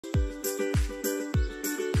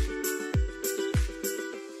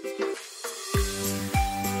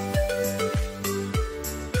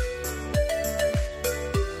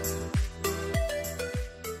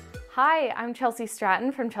Hi, I'm Chelsi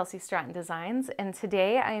Stratton from Chelsi Stratton Designs, and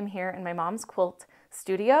today I am here in my mom's quilt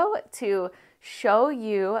studio to show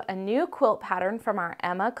you a new quilt pattern from our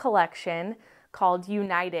Emma collection called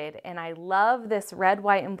United. And I love this red,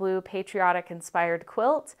 white, and blue patriotic inspired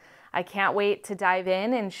quilt. I can't wait to dive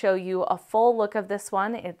in and show you a full look of this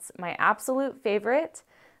one. It's my absolute favorite,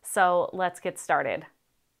 so let's get started.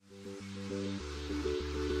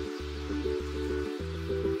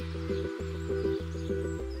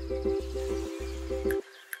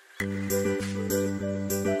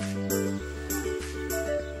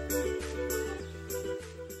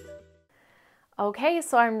 Okay,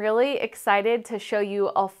 so I'm really excited to show you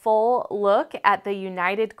a full look at the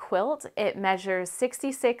United quilt. It measures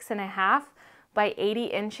 66.5 by 80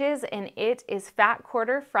 inches and it is fat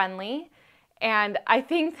quarter friendly. And I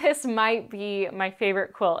think this might be my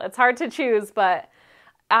favorite quilt. It's hard to choose, but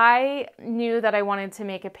I knew that I wanted to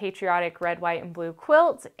make a patriotic red, white, and blue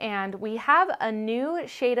quilt. And we have a new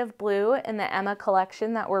shade of blue in the Emma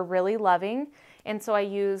collection that we're really loving. And so I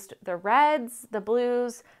used the reds, the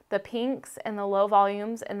blues, the pinks, and the low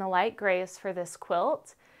volumes and the light grays for this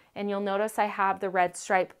quilt. And you'll notice I have the red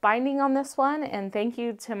stripe binding on this one. And thank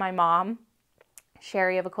you to my mom,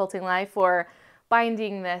 Sherry of A Quilting Life, for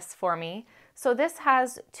binding this for me. So this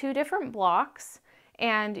has 2 different blocks,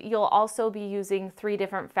 and you'll also be using 3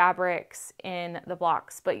 different fabrics in the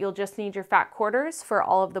blocks, but you'll just need your fat quarters for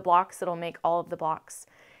all of the blocks. It'll make all of the blocks.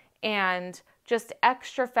 And just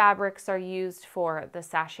extra fabrics are used for the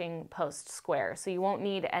sashing post square, so you won't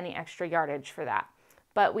need any extra yardage for that.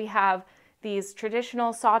 But we have these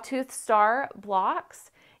traditional sawtooth star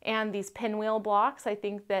blocks and these pinwheel blocks. I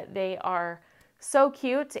think that they are so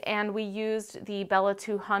cute, and we used the Bella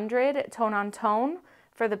 200 tone on tone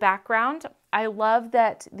for the background. I love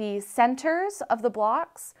that the centers of the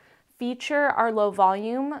blocks feature our low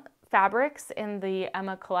volume fabrics in the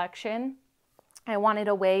Emma collection. I wanted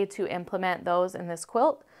a way to implement those in this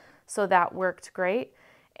quilt, so that worked great.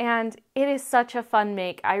 And it is such a fun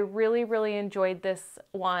make. I really enjoyed this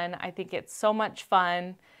one. I think it's so much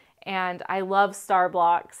fun, and I love star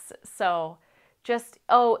blocks. So just,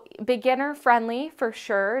 beginner friendly for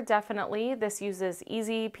sure, definitely. This uses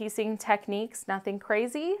easy piecing techniques, nothing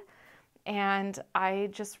crazy. And I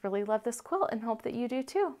just really love this quilt and hope that you do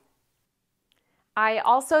too. I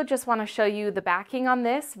also just want to show you the backing on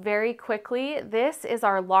this very quickly. This is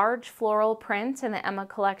our large floral print in the Emma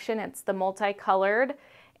collection. It's the multicolored,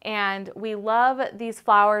 and we love these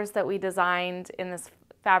flowers that we designed in this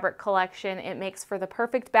fabric collection. It makes for the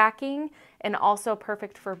perfect backing and also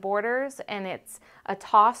perfect for borders, and it's a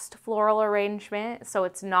tossed floral arrangement, so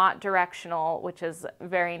it's not directional, which is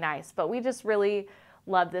very nice. But we just really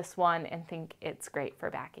love this one and think it's great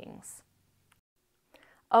for backings.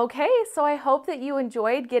 Okay, so I hope that you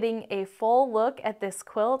enjoyed getting a full look at this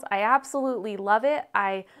quilt. I absolutely love it.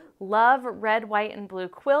 I love red, white, and blue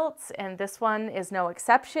quilts, and this one is no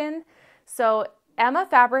exception. So Emma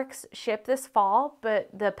Fabrics ship this fall, but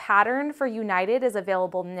the pattern for United is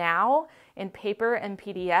available now in paper and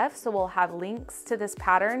PDF, so we'll have links to this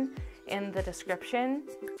pattern in the description.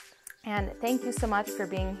 And thank you so much for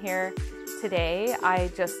being here today.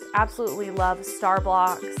 I just absolutely love star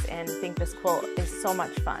blocks and think this quilt is so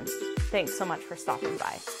much fun. Thanks so much for stopping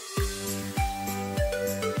by.